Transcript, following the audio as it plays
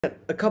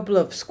A couple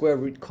of square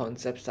root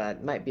concepts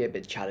that might be a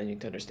bit challenging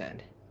to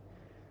understand.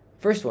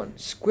 First one,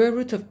 square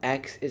root of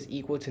x is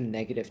equal to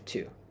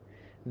 -2.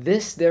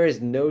 There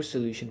is no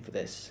solution for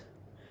this.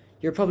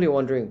 You're probably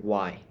wondering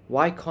why.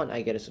 Why can't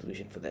I get a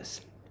solution for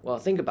this? Well,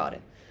 think about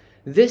it.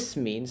 This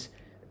means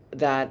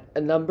that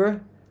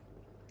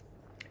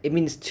it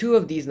means two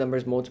of these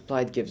numbers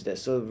multiplied gives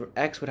this. So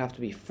x would have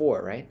to be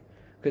 4, right?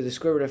 Because the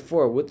square root of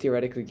 4 would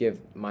theoretically give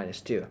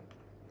 -2.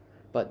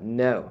 But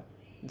no,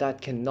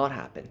 that cannot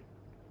happen.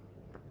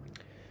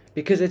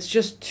 Because it's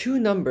just two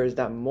numbers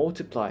that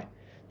multiply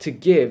to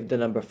give the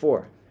number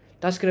 4.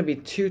 That's going to be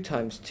 2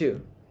 times 2.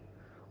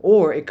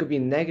 Or it could be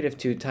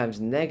 -2 times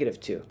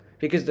 -2.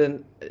 Because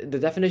the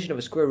definition of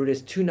a square root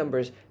is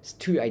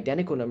two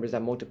identical numbers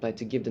that multiply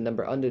to give the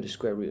number under the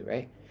square root,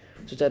 right?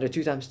 So it's either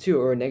 2 times 2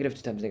 or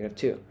 -2 times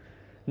 -2.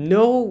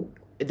 No,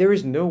 there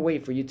is no way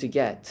for you to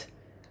get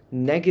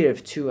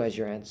 -2 as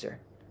your answer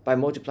by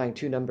multiplying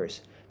two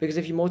numbers. Because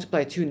if you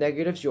multiply two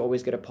negatives, you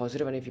always get a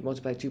positive, and if you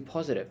multiply two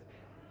positive,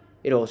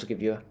 it'll also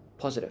give you a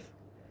positive.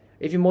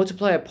 If you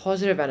multiply a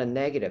positive and a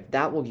negative,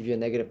 that will give you a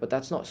negative, but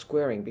that's not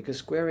squaring, because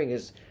squaring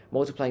is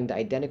multiplying the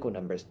identical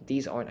numbers.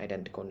 These aren't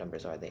identical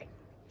numbers, are they?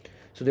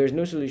 So there's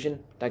no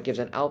solution that gives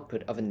an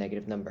output of a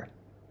negative number.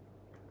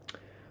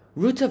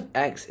 Root of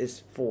x is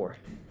 4.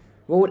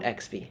 What would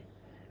x be?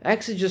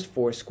 X is just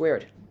 4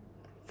 squared.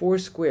 4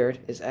 squared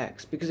is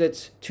x, because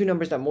it's two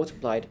numbers that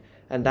multiplied,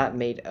 and that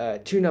made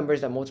two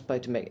numbers that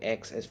multiplied to make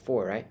x as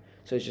 4, right?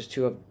 So it's just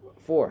 2 of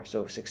 4,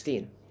 so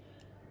 16.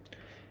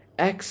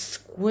 X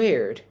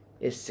squared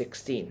is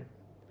 16.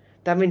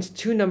 That means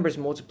two numbers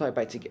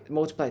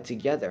multiplied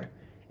together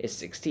is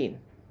 16.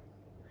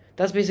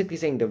 That's basically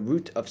saying the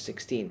root of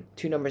 16.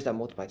 Two numbers that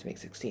multiply to make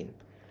 16.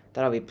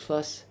 That'll be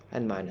plus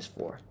and minus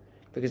 4.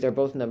 Because they're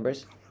both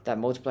numbers that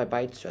multiply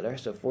by each other.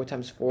 So 4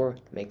 times 4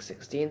 makes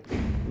 16.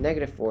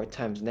 -4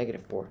 times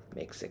 -4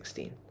 makes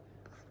 16.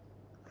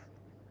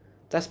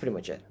 That's pretty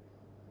much it.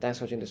 Thanks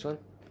for watching this one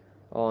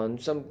on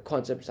some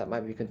concepts that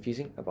might be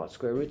confusing about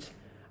square roots,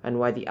 and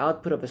why the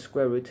output of a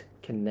square root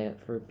can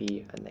never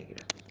be a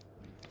negative.